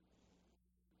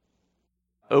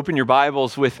open your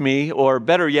Bibles with me, or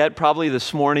better yet, probably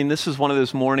this morning. This is one of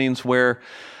those mornings where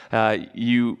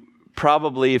you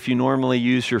probably, if you normally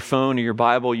use your phone or your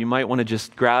Bible, you might want to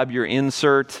just grab your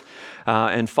insert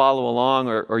and follow along,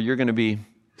 or you're going to be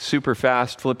super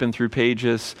fast flipping through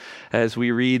pages as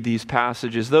we read these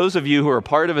passages. Those of you who are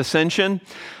part of Ascension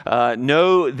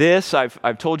know this.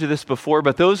 I've told you this before,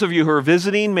 but those of you who are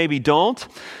visiting maybe don't.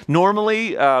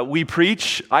 Normally,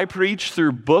 I preach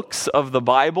through books of the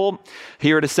Bible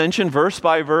here at Ascension, verse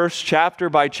by verse, chapter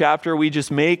by chapter. We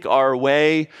just make our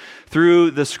way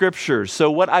through the scriptures. So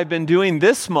what I've been doing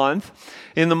this month,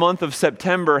 in the month of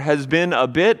September, has been a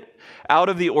bit out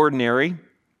of the ordinary.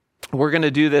 We're going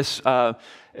to do this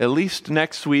at least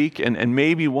next week, and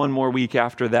maybe one more week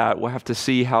after that. We'll have to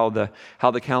see how the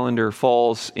calendar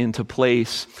falls into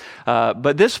place.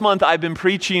 But this month I've been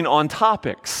preaching on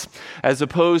topics as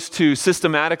opposed to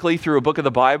systematically through a book of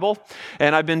the Bible.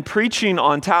 And I've been preaching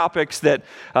on topics that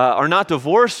are not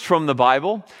divorced from the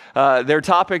Bible. They're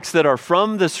topics that are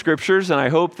from the scriptures, and I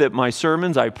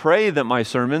pray that my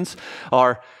sermons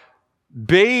are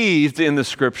bathed in the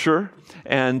scripture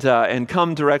and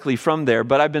come directly from there.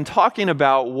 But I've been talking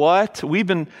about what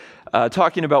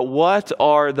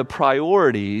are the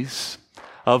priorities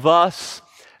of us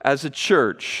as a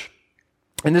church.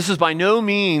 And this is by no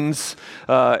means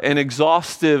an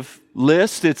exhaustive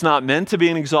list. It's not meant to be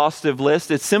an exhaustive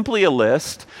list. It's simply a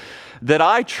list that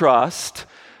I trust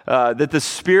that the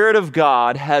Spirit of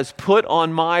God has put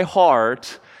on my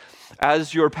heart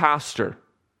as your pastor.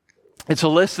 It's a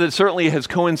list that certainly has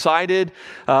coincided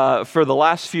for the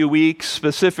last few weeks,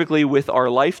 specifically with our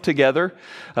life together,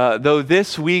 though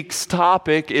this week's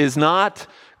topic is not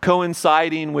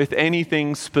coinciding with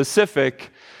anything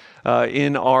specific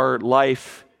in our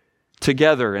life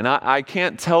together. And I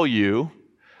can't tell you,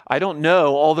 I don't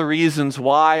know all the reasons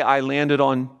why I landed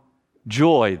on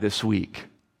joy this week,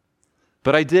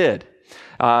 but I did.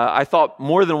 I thought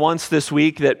more than once this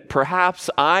week that perhaps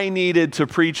I needed to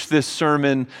preach this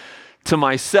sermon to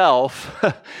myself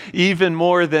even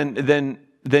more than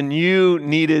you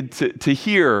needed to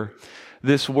hear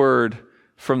this word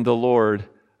from the Lord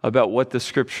about what the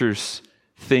scriptures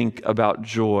think about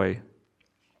joy.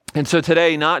 And so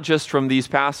today, not just from these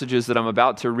passages that I'm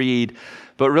about to read,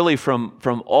 but really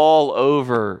from all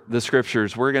over the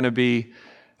scriptures, I'm going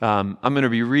to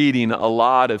be reading a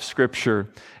lot of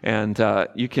scripture, and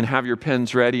you can have your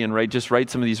pens ready and write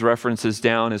some of these references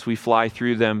down as we fly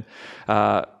through them.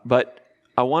 But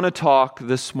I want to talk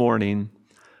this morning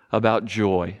about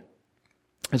joy.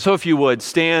 And so if you would,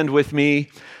 stand with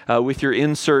me with your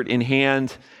insert in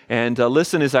hand and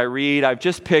listen as I read. I've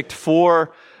just picked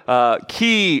 4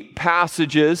 key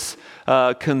passages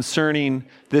concerning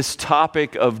this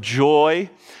topic of joy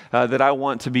that I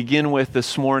want to begin with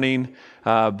this morning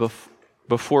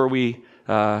before we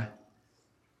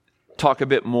talk a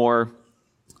bit more.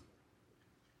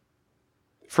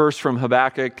 First from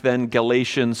Habakkuk, then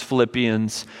Galatians,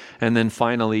 Philippians, and then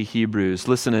finally Hebrews.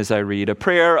 Listen as I read. A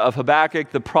prayer of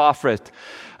Habakkuk the prophet,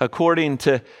 according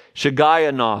to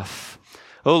Shigionoth.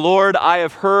 O Lord, I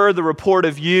have heard the report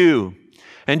of you,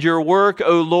 and your work,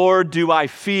 O Lord, do I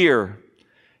fear.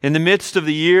 In the midst of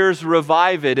the years,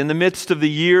 revive it. In the midst of the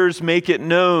years, make it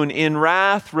known. In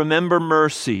wrath, remember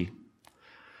mercy.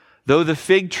 Though the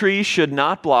fig tree should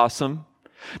not blossom,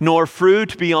 nor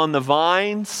fruit be on the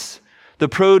vines, the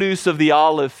produce of the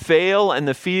olive fail, and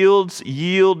the fields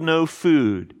yield no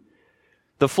food.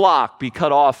 The flock be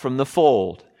cut off from the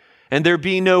fold, and there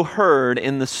be no herd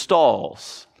in the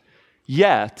stalls.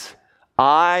 Yet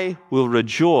I will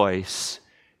rejoice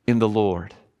in the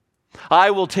Lord. I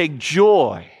will take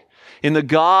joy in the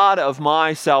God of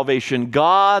my salvation.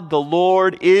 God, the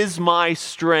Lord, is my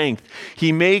strength.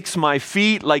 He makes my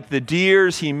feet like the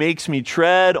deer's. He makes me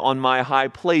tread on my high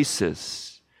places.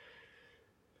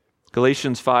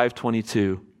 Galatians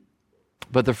 5:22.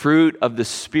 But the fruit of the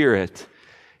Spirit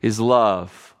is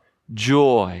love,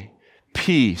 joy,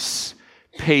 peace,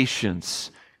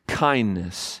 patience,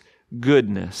 kindness,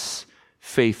 goodness,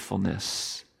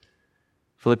 faithfulness.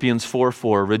 Philippians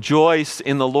 4:4. Rejoice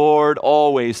in the Lord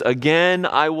always. Again,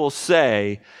 I will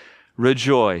say,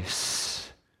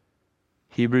 rejoice.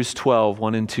 Hebrews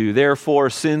 12:1 and 2. Therefore,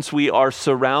 since we are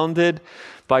surrounded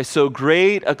by so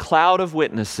great a cloud of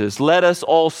witnesses, let us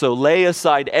also lay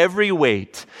aside every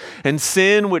weight and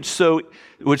sin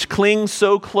which clings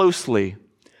so closely,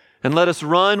 and let us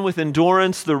run with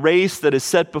endurance the race that is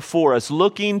set before us,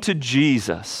 looking to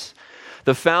Jesus,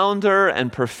 the founder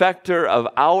and perfecter of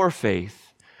our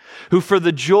faith, who for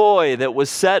the joy that was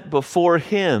set before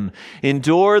him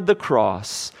endured the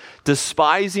cross,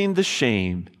 despising the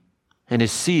shame, and is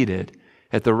seated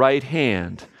at the right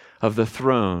hand of the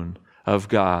throne of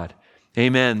God.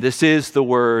 Amen. This is the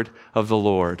word of the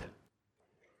Lord.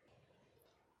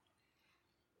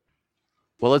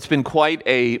 Well, it's been quite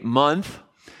a month,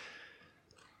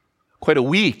 quite a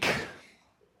week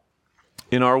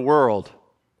in our world.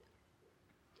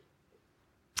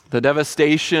 The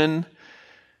devastation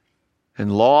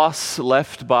and loss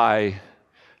left by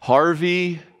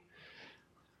Harvey,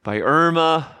 by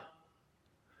Irma,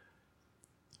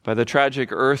 by the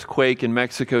tragic earthquake in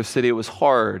Mexico City. It was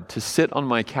hard to sit on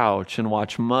my couch and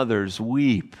watch mothers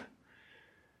weep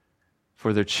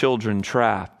for their children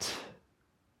trapped.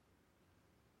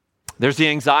 There's the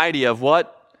anxiety of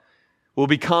what will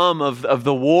become of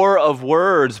the war of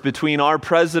words between our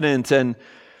president and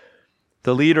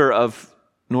the leader of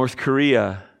North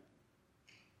Korea.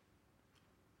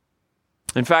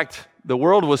 In fact, the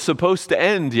world was supposed to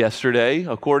end yesterday,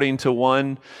 according to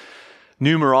one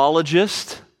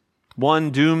numerologist,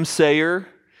 one doomsayer.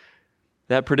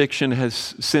 That prediction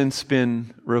has since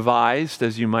been revised,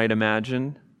 as you might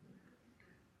imagine.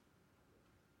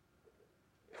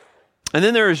 And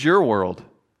then there is your world.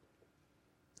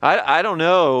 I don't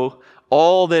know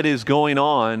all that is going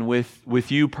on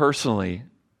with you personally.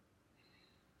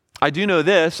 I do know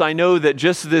this. I know that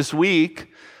just this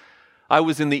week, I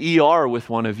was in the ER with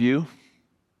one of you,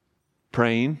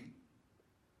 praying.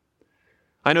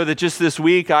 I know that just this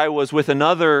week, I was with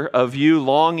another of you,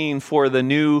 longing for the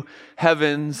new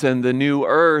heavens and the new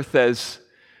earth as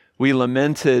we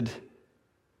lamented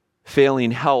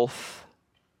failing health.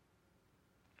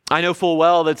 I know full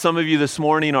well that some of you this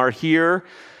morning are here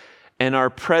and are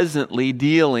presently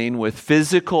dealing with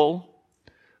physical,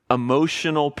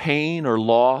 emotional pain or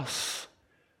loss,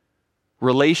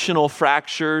 relational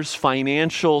fractures,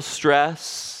 financial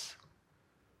stress.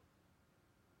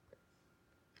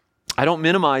 I don't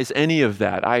minimize any of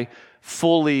that. I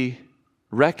fully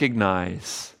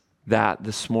recognize that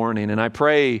this morning, and I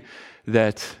pray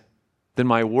that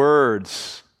my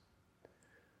words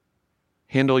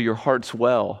handle your hearts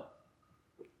well.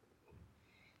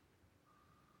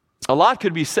 A lot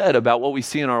could be said about what we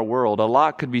see in our world. A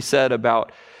lot could be said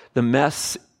about the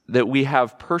mess that we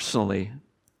have personally.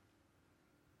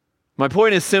 My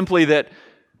point is simply that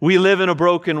we live in a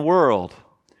broken world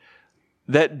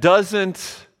that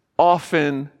doesn't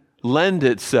often lend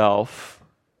itself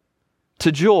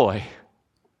to joy.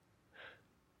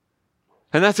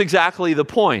 And that's exactly the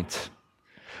point.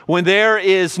 When there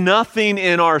is nothing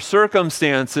in our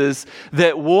circumstances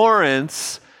that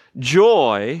warrants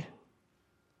joy,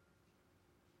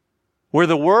 where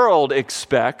the world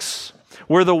expects,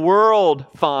 where the world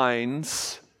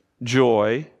finds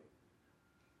joy,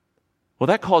 well,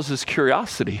 that causes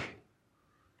curiosity.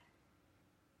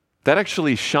 That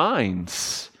actually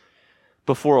shines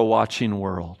before a watching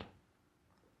world.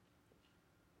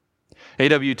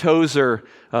 A.W. Tozer,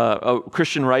 a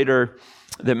Christian writer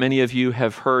that many of you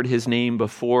have heard his name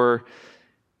before,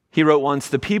 he wrote once,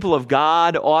 "The people of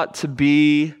God ought to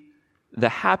be the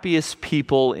happiest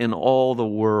people in all the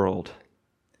world.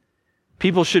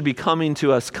 People should be coming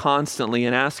to us constantly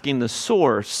and asking the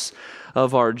source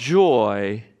of our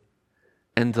joy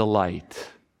and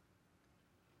delight."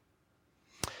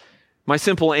 My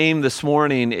simple aim this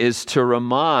morning is to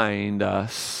remind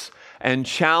us and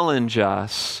challenge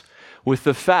us with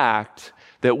the fact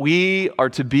that we are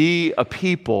to be a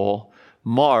people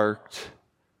marked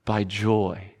by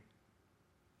joy.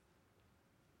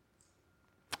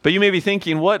 But you may be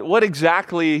thinking, what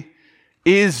exactly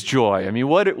is joy? I mean,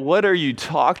 what are you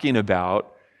talking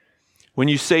about when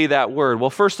you say that word?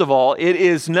 Well, first of all,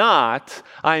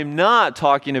 I'm not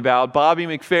talking about Bobby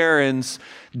McFerrin's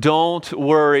 "don't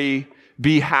worry,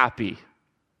 be happy."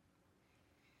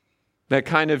 That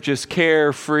kind of just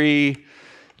carefree,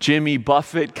 Jimmy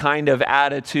Buffett kind of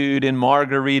attitude in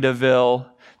Margaritaville.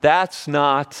 That's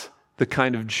not the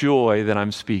kind of joy that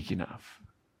I'm speaking of.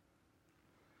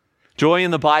 Joy in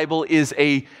the Bible is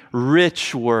a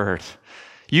rich word,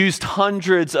 used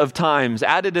hundreds of times.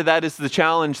 Added to that is the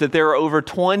challenge that there are over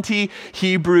 20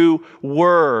 Hebrew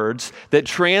words that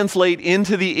translate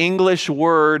into the English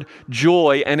word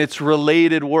joy and its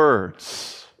related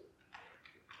words.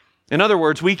 In other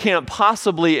words, we can't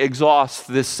possibly exhaust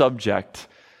this subject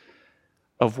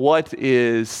of what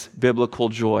is biblical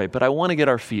joy, but I want to get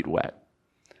our feet wet.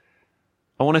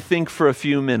 I want to think for a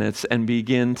few minutes and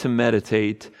begin to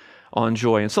meditate on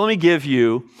joy. And so let me give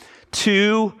you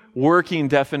two working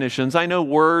definitions. I know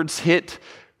words hit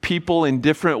people in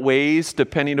different ways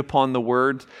depending upon the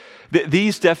word.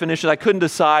 These definitions, I couldn't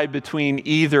decide between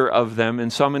either of them,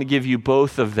 and so I'm going to give you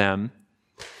both of them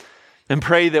and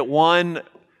pray that one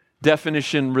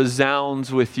definition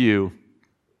resounds with you,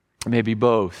 maybe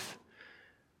both.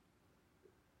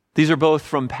 These are both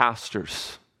from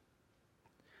pastors.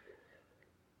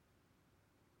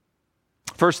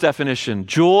 First definition,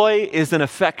 joy is an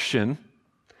affection,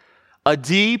 a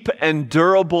deep and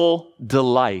durable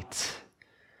delight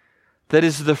that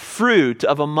is the fruit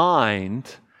of a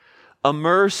mind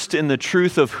immersed in the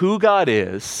truth of who God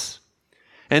is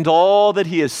and all that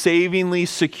He has savingly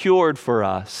secured for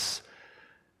us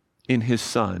in His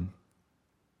Son.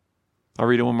 I'll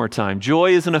read it one more time.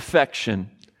 Joy is an affection,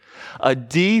 a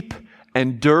deep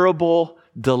and durable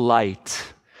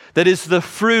delight that is the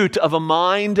fruit of a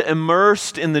mind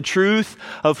immersed in the truth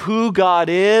of who God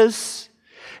is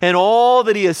and all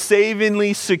that He has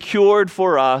savingly secured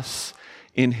for us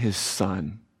in His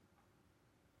Son.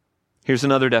 Here's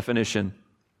another definition,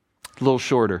 a little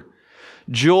shorter.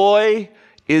 Joy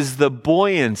is the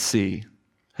buoyancy,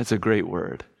 that's a great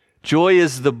word. Joy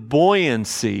is the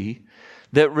buoyancy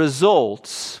that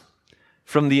results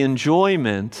from the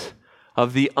enjoyment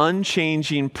of the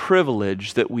unchanging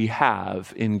privilege that we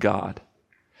have in God.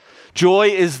 Joy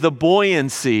is the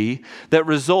buoyancy that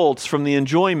results from the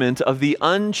enjoyment of the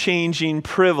unchanging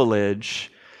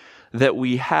privilege that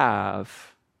we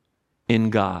have in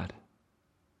God.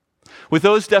 With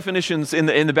those definitions in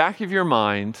the back of your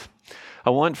mind, I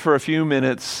want for a few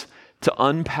minutes to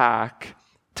unpack,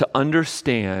 to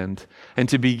understand, and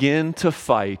to begin to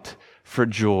fight for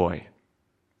joy.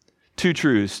 Two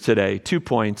truths today, 2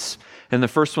 points, and the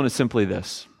first one is simply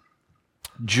this.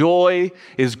 Joy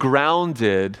is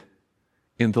grounded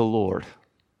in the Lord.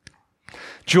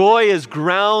 Joy is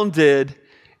grounded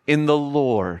in the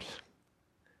Lord,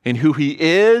 in who He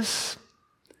is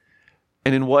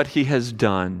and in what He has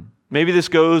done. Maybe this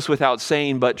goes without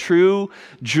saying, but true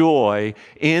joy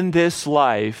in this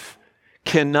life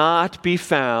cannot be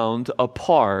found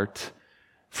apart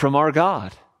from our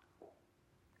God.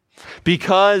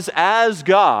 Because as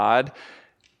God,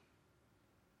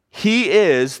 He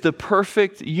is the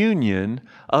perfect union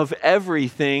of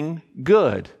everything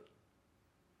good.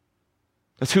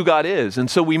 That's who God is.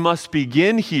 And so we must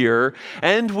begin here,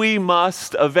 and we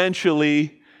must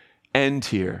eventually end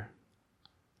here.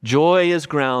 Joy is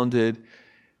grounded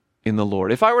in the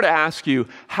Lord. If I were to ask you,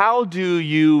 how do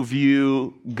you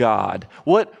view God?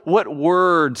 What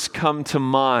words come to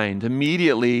mind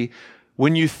immediately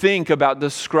when you think about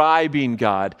describing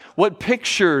God? What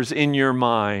pictures in your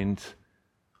mind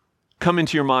come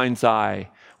into your mind's eye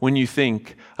when you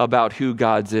think about who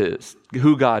God is?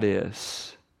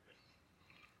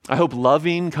 I hope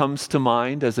loving comes to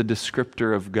mind as a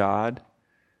descriptor of God.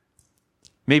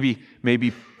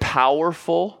 Maybe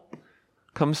powerful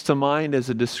comes to mind as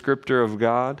a descriptor of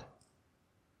God.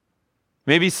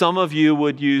 Maybe some of you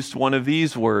would use one of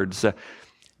these words,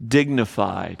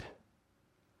 dignified,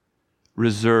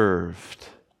 reserved,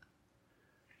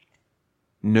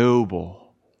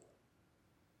 noble.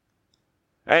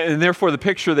 And therefore, the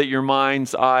picture that your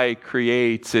mind's eye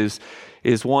creates is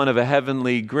one of a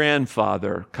heavenly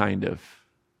grandfather, kind of,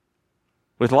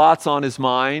 with lots on his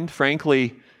mind,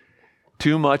 frankly,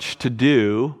 too much to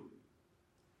do,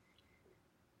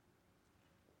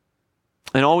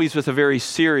 and always with a very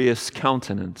serious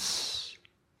countenance.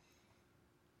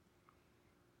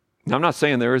 Now, I'm not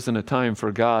saying there isn't a time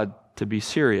for God to be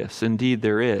serious. Indeed,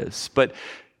 there is. But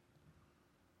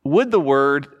would the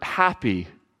word happy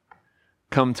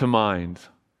come to mind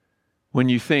when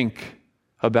you think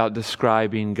about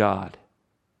describing God?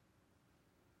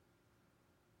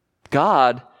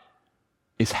 God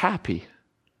is happy.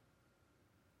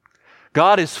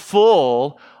 God is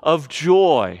full of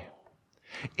joy,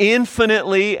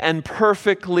 infinitely and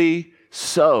perfectly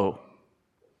so.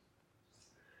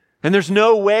 And there's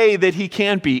no way that He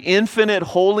can't be. Infinite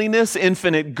holiness,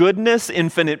 infinite goodness,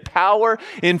 infinite power,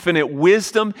 infinite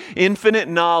wisdom, infinite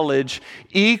knowledge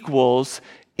equals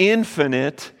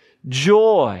infinite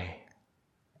joy.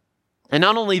 And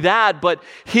not only that, but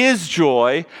His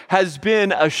joy has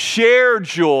been a shared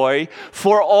joy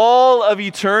for all of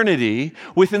eternity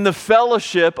within the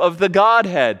fellowship of the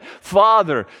Godhead,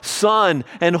 Father, Son,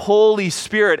 and Holy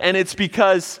Spirit. And it's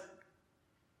because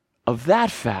of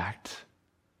that fact,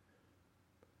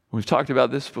 we've talked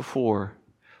about this before,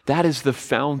 that is the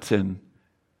fountain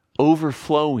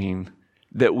overflowing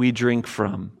that we drink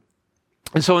from.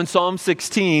 And so in Psalm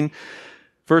 16,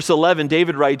 Verse 11,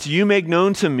 David writes, "You make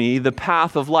known to me the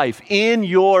path of life. In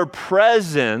your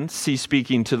presence," he's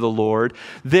speaking to the Lord,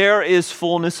 "there is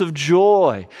fullness of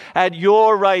joy. At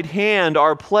your right hand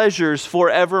are pleasures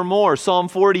forevermore." Psalm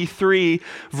 43,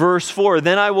 verse 4,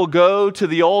 "Then I will go to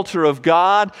the altar of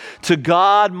God, to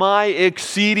God my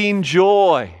exceeding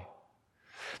joy."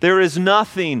 There is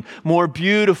nothing more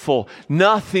beautiful,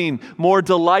 nothing more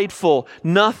delightful,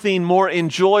 nothing more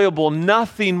enjoyable,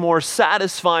 nothing more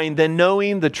satisfying than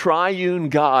knowing the triune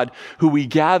God who we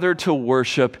gather to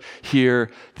worship here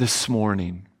this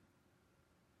morning.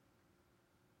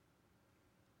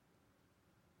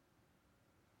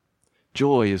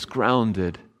 Joy is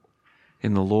grounded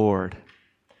in the Lord.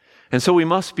 And so we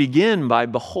must begin by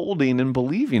beholding and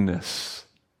believing this.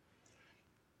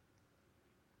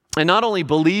 And not only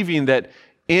believing that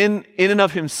in and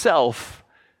of himself,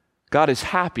 God is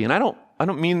happy. And I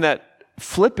don't mean that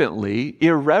flippantly,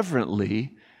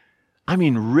 irreverently. I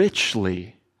mean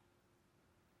richly.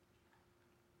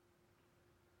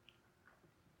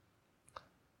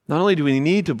 Not only do we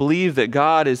need to believe that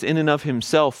God is in and of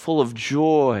himself full of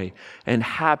joy and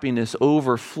happiness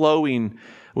overflowing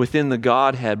within the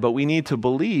Godhead, but we need to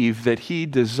believe that he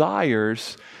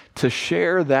desires to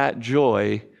share that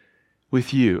joy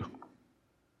with you,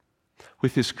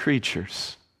 with his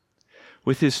creatures,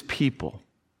 with his people.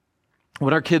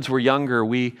 When our kids were younger,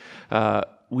 we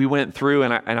went through,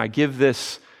 and I give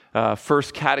this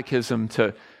first catechism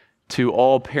to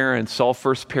all parents, all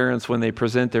first parents when they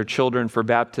present their children for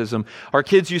baptism. Our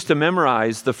kids used to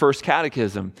memorize the first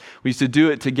catechism. We used to do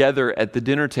it together at the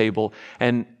dinner table,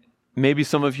 and maybe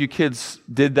some of you kids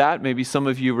did that. Maybe some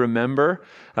of you remember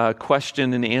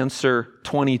question and answer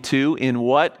 22. In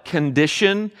what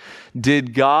condition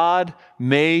did God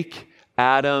make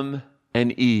Adam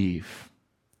and Eve?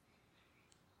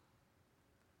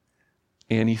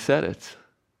 And he said it.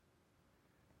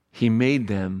 He made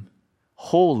them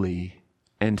holy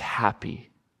and happy.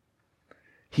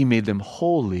 He made them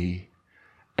holy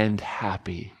and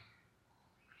happy.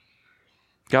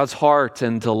 God's heart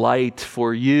and delight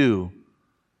for you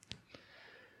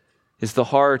is the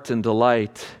heart and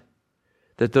delight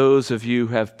that those of you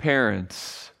who have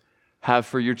parents have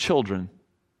for your children.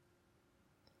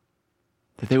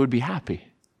 That they would be happy.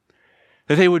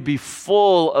 That they would be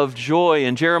full of joy.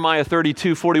 In Jeremiah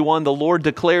 32:41, the Lord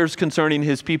declares concerning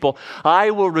his people,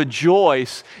 I will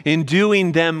rejoice in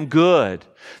doing them good.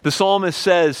 The psalmist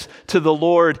says to the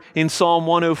Lord in Psalm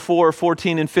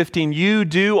 104:14 and 15, you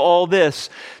do all this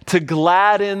to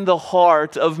gladden the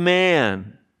heart of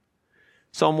man.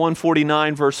 Psalm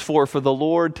 149 verse 4, for the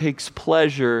Lord takes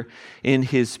pleasure in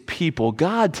his people.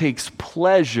 God takes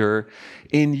pleasure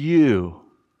in you.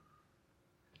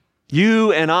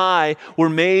 You and I were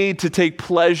made to take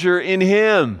pleasure in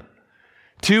him,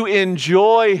 to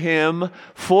enjoy him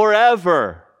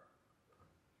forever.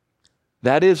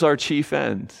 That is our chief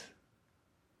end.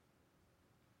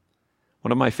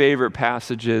 One of my favorite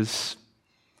passages,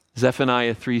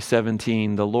 Zephaniah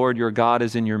 3:17, the Lord your God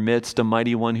is in your midst, a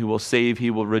mighty one who will save.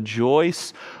 He will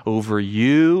rejoice over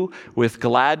you with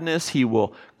gladness. He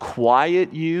will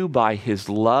quiet you by his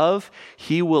love.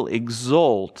 He will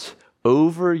exult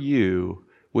over you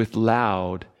with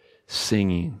loud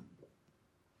singing.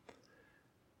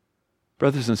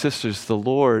 Brothers and sisters, the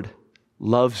Lord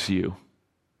loves you.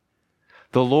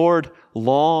 The Lord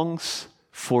longs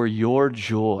for your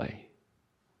joy.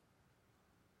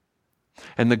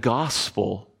 And the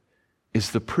gospel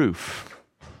is the proof.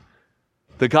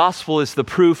 The gospel is the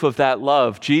proof of that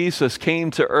love. Jesus came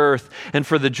to earth, and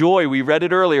for the joy, we read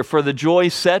it earlier, for the joy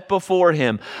set before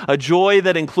him, a joy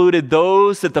that included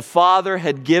those that the Father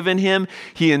had given him,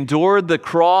 he endured the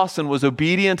cross and was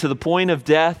obedient to the point of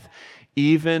death,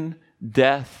 even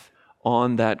death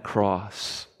on that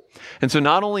cross. And so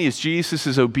not only is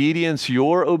Jesus' obedience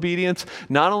your obedience,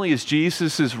 not only is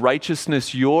Jesus'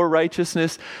 righteousness your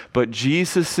righteousness, but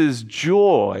Jesus'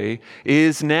 joy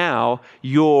is now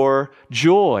your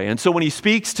joy. And so when he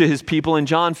speaks to his people in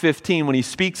John 15, when he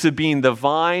speaks of being the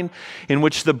vine in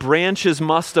which the branches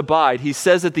must abide, he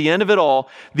says at the end of it all,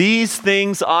 these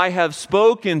things I have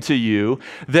spoken to you,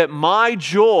 that my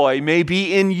joy may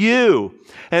be in you,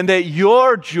 and that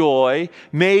your joy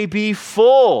may be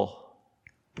full.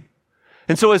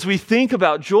 And so as we think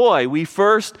about joy, we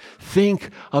first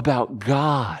think about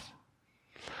God,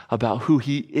 about who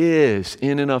he is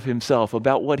in and of himself,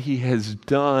 about what he has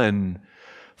done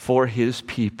for his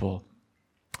people.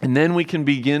 And then we can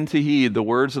begin to heed the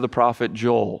words of the prophet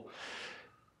Joel.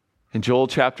 In Joel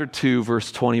chapter 2,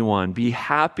 verse 21, be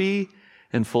happy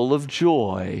and full of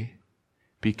joy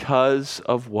because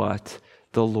of what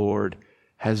the Lord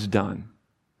has done.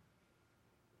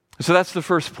 So that's the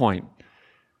first point.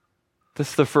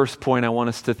 That's the first point I want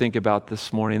us to think about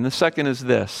this morning. The second is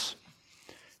this.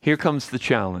 Here comes the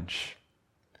challenge.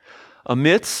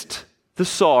 Amidst the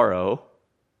sorrow,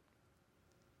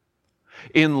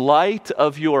 in light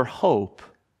of your hope,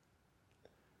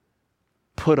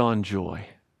 put on joy.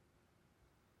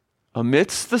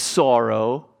 Amidst the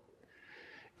sorrow,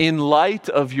 in light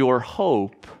of your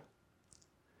hope,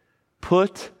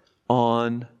 put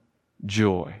on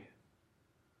joy.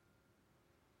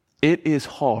 It is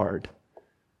hard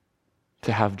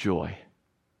to have joy.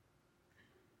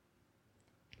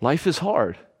 Life is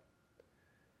hard.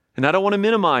 And I don't want to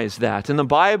minimize that. And the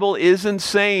Bible isn't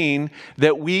saying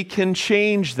that we can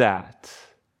change that.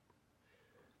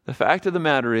 The fact of the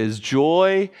matter is,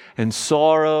 joy and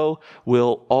sorrow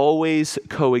will always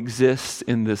coexist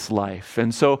in this life.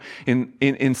 And so in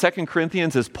 2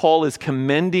 Corinthians, as Paul is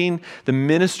commending the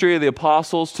ministry of the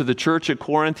apostles to the church at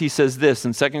Corinth, he says this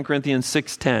in 2 Corinthians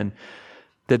 6:10,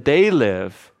 that they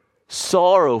live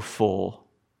sorrowful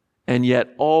and yet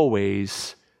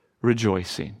always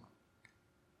rejoicing.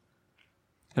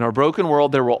 In our broken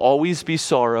world, there will always be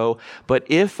sorrow, but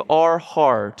if our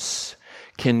hearts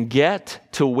can get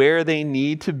to where they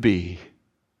need to be,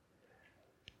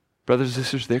 brothers and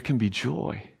sisters, there can be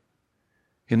joy.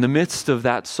 In the midst of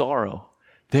that sorrow,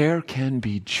 there can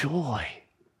be joy.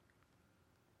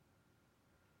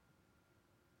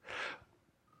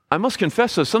 I must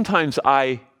confess, though, sometimes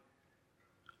and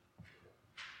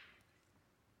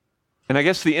I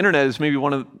guess the internet is maybe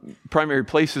one of the primary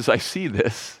places I see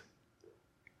this.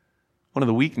 One of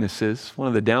the weaknesses, one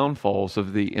of the downfalls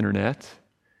of the internet.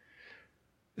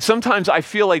 Sometimes I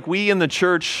feel like we in the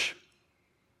church,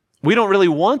 we don't really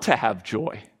want to have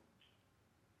joy.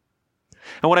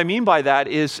 And what I mean by that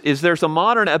is there's a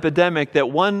modern epidemic that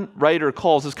one writer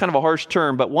calls, it's kind of a harsh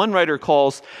term, but one writer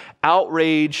calls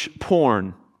outrage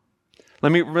porn.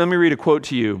 Let me read a quote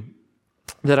to you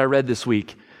that I read this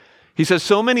week. He says,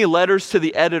 so many letters to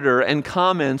the editor and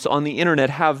comments on the internet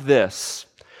have this.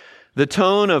 The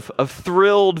tone of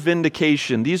thrilled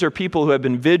vindication. These are people who have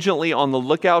been vigilantly on the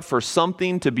lookout for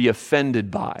something to be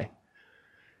offended by.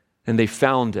 And they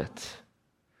found it.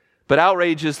 But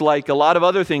outrage is like a lot of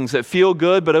other things that feel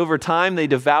good, but over time they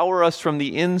devour us from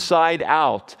the inside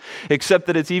out. Except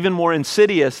that it's even more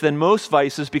insidious than most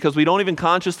vices because we don't even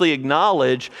consciously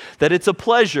acknowledge that it's a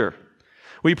pleasure.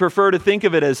 We prefer to think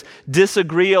of it as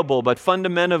disagreeable, but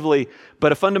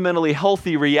a fundamentally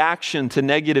healthy reaction to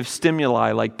negative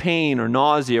stimuli like pain or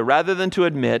nausea, rather than to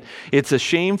admit it's a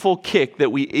shameful kick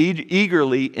that we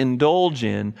eagerly indulge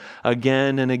in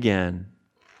again and again.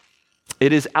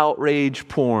 It is outrage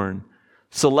porn,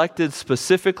 selected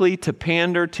specifically to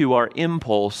pander to our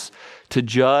impulse to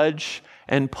judge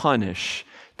and punish,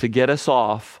 to get us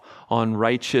off on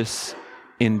righteous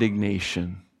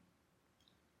indignation.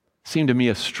 Seemed to me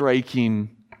a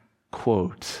striking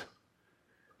quote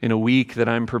in a week that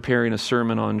I'm preparing a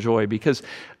sermon on joy, because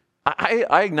I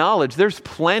acknowledge there's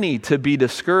plenty to be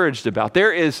discouraged about.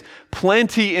 There is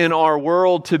plenty in our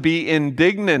world to be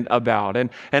indignant about. And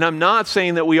I'm not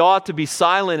saying that we ought to be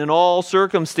silent in all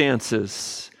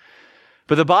circumstances.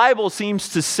 But the Bible seems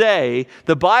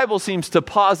to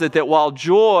posit that while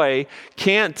joy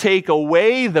can't take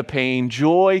away the pain,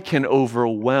 joy can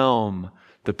overwhelm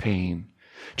the pain.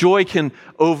 Joy can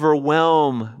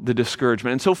overwhelm the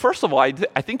discouragement. And so first of all, I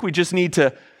think we just need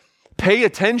to pay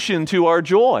attention to our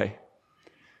joy.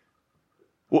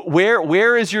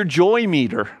 Where is your joy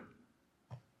meter?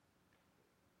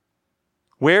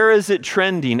 Where is it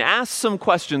trending? Ask some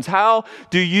questions. How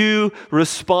do you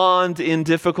respond in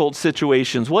difficult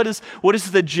situations? What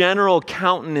is the general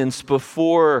countenance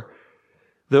before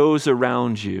those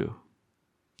around you?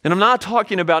 And I'm not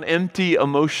talking about empty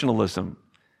emotionalism.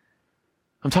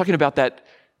 I'm talking about that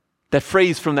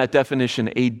phrase from that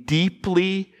definition, a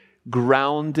deeply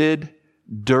grounded,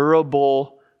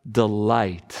 durable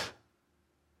delight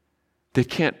that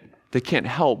can't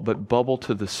help but bubble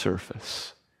to the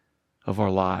surface of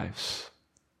our lives,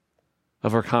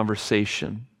 of our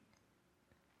conversation.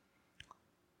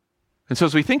 And so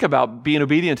as we think about being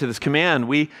obedient to this command,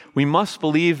 we must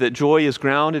believe that joy is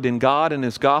grounded in God and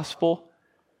His gospel.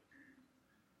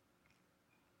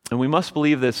 And we must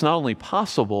believe that it's not only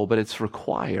possible, but it's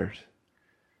required.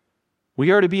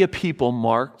 We are to be a people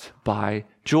marked by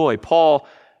joy. Paul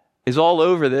is all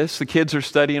over this. The kids are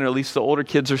studying, or at least the older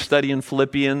kids are studying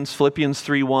Philippians. Philippians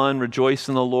 3:1, rejoice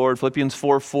in the Lord. Philippians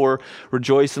 4:4,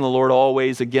 rejoice in the Lord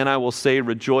always. Again, I will say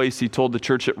rejoice. He told the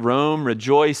church at Rome,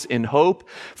 rejoice in hope.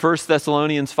 1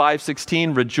 Thessalonians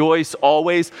 5:16, rejoice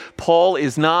always. Paul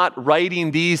is not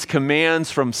writing these commands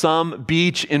from some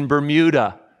beach in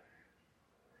Bermuda.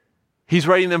 He's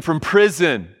writing them from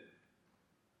prison.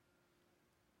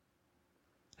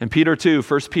 And Peter 2,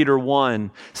 1 Peter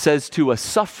 1 says to a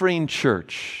suffering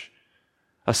church,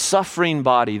 a suffering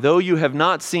body, though you have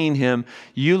not seen Him,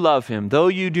 you love Him. Though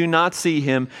you do not see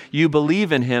Him, you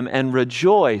believe in Him and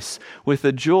rejoice with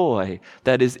a joy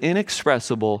that is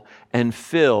inexpressible and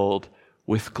filled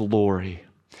with glory.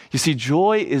 You see,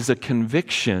 joy is a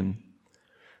conviction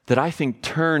that I think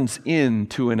turns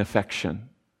into an affection.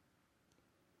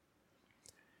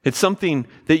 It's something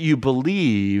that you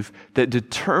believe that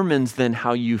determines then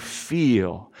how you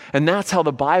feel. And that's how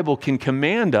the Bible can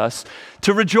command us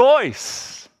to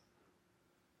rejoice.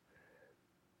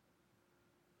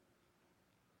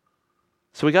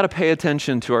 So we got to pay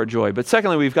attention to our joy. But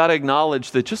secondly, we've got to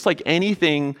acknowledge that just like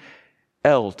anything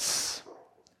else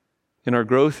in our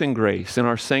growth in grace, in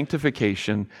our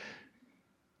sanctification,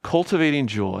 cultivating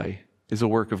joy is a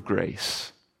work of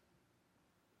grace.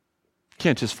 You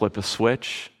can't just flip a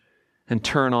switch and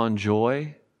turn on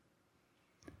joy.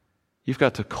 You've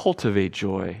got to cultivate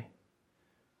joy.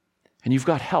 And you've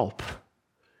got help.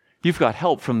 You've got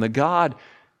help from the God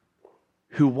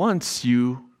who wants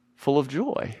you full of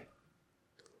joy.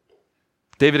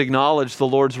 David acknowledged the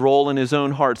Lord's role in his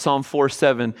own heart. Psalm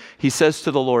 4:7, he says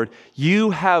to the Lord, "You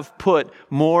have put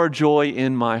more joy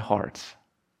in my heart."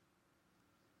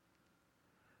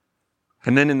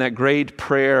 And then in that great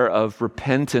prayer of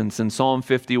repentance in Psalm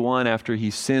 51, after he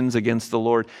sins against the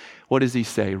Lord, what does he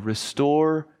say?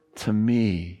 "Restore to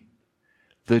me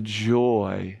the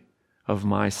joy of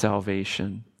my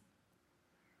salvation."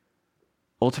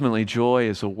 Ultimately, joy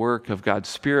is a work of God's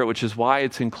Spirit, which is why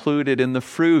it's included in the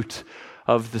fruit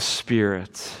of the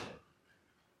Spirit.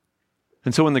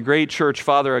 And so when the great church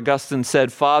father Augustine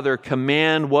said, "Father,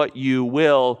 command what you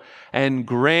will and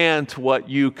grant what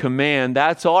you command,"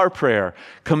 that's our prayer.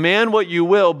 Command what you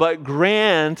will, but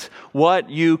grant what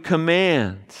you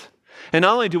command. And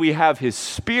not only do we have his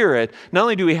Spirit, not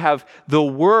only do we have the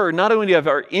Word, not only do we have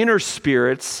our inner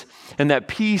spirits and that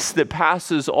peace that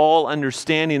passes all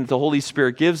understanding that the Holy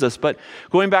Spirit gives us, but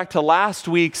going back to last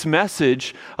week's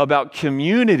message about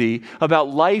community, about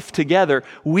life together,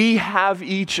 we have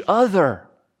each other.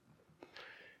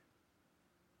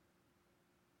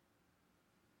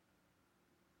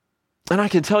 And I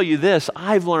can tell you this,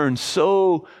 I've learned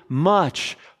so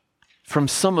much from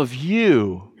some of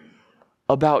you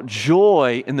about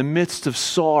joy in the midst of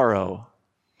sorrow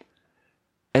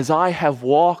as I have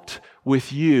walked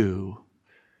with you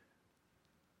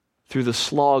through the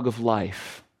slog of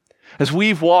life. As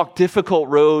we've walked difficult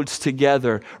roads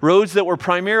together, roads that were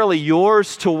primarily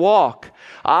yours to walk,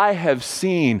 I have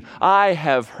seen, I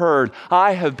have heard,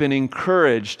 I have been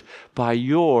encouraged by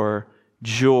your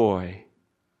joy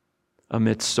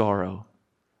amidst sorrow.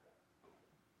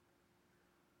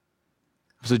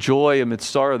 It was a joy amidst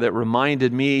sorrow that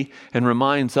reminded me and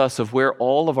reminds us of where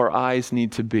all of our eyes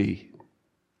need to be.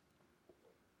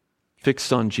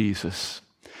 Fixed on Jesus.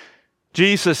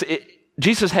 Jesus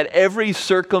had every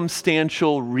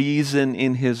circumstantial reason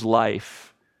in his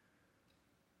life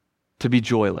to be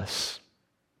joyless,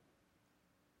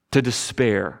 to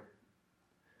despair.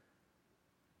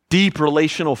 Deep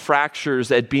relational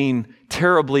fractures at being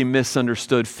terribly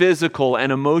misunderstood, physical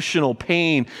and emotional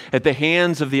pain at the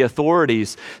hands of the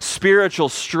authorities, spiritual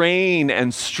strain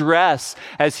and stress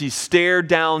as he stared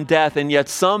down death, and yet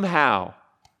somehow,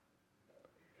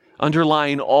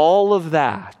 underlying all of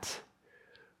that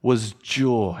was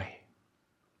joy.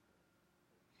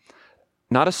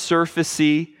 Not a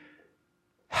surfacey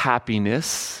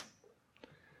happiness,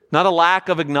 not a lack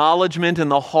of acknowledgement in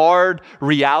the hard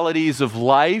realities of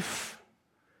life.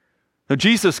 No,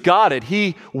 Jesus got it.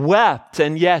 He wept,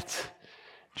 and yet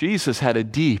Jesus had a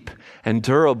deep and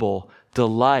durable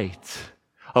delight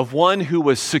of one who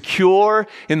was secure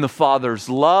in the Father's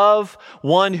love,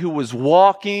 one who was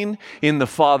walking in the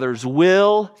Father's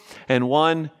will, and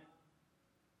one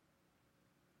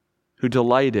who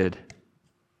delighted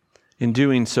in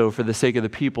doing so for the sake of the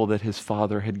people that his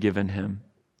Father had given him.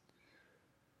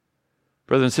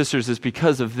 Brothers and sisters, it's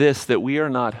because of this that we are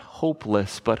not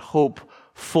hopeless, but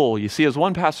hopeful. You see, as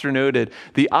one pastor noted,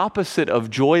 the opposite of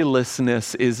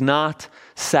joylessness is not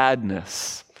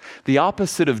sadness. The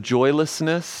opposite of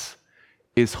joylessness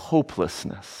is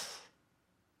hopelessness.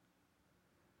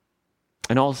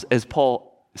 And also, as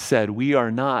Paul said, we are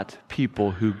not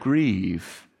people who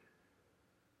grieve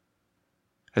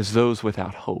as those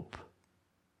without hope.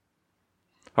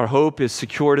 Our hope is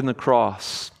secured in the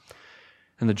cross,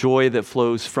 and the joy that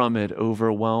flows from it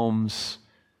overwhelms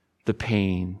the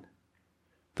pain.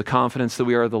 The confidence that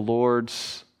we are the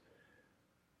Lord's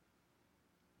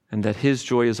and that his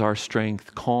joy is our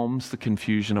strength calms the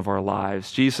confusion of our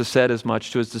lives. Jesus said as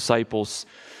much to his disciples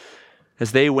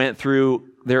as they went through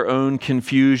their own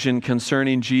confusion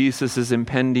concerning Jesus'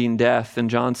 impending death. In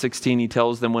John 16, he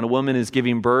tells them, when a woman is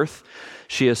giving birth,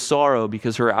 she has sorrow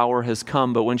because her hour has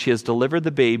come. But when she has delivered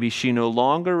the baby, she no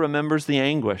longer remembers the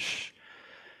anguish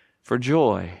for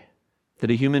joy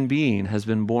that a human being has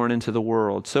been born into the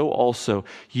world, so also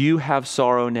you have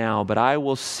sorrow now, but I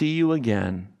will see you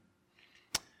again,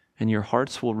 and your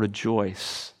hearts will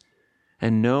rejoice,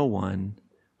 and no one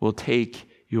will take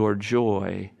your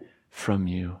joy from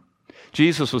you.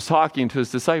 Jesus was talking to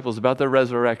his disciples about the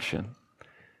resurrection.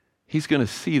 He's going to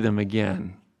see them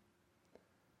again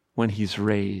when he's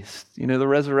raised. You know, the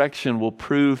resurrection will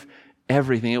prove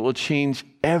everything. It will change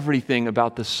everything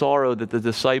about the sorrow that the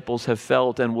disciples have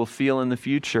felt and will feel in the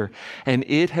future. And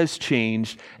it has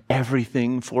changed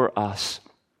everything for us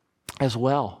as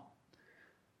well.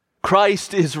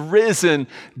 Christ is risen.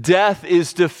 Death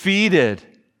is defeated.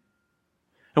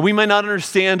 And we might not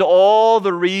understand all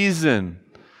the reason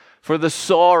for the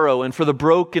sorrow and for the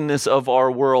brokenness of our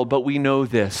world, but we know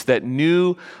this, that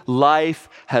new life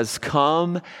has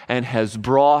come and has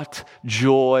brought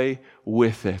joy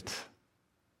with it.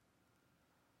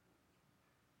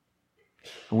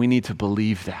 And we need to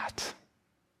believe that.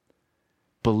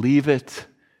 Believe it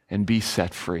and be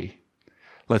set free.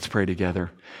 Let's pray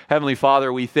together. Heavenly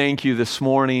Father, we thank you this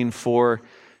morning for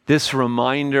this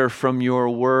reminder from your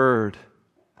word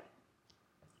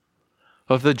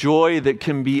of the joy that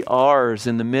can be ours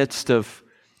in the midst of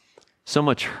so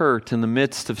much hurt, in the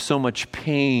midst of so much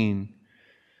pain.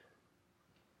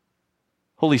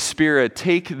 Holy Spirit,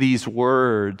 take these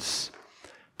words,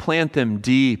 plant them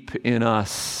deep in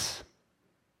us,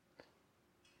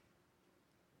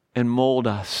 and mold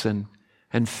us and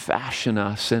fashion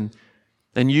us and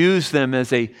use them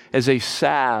as a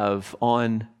salve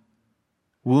on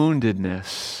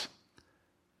woundedness,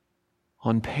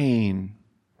 on pain.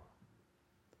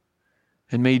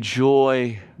 And may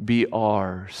joy be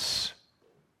ours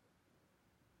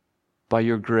by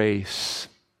your grace,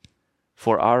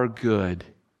 for our good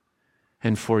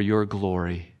and for your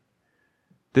glory.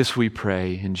 This we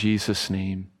pray in Jesus'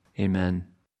 name. Amen.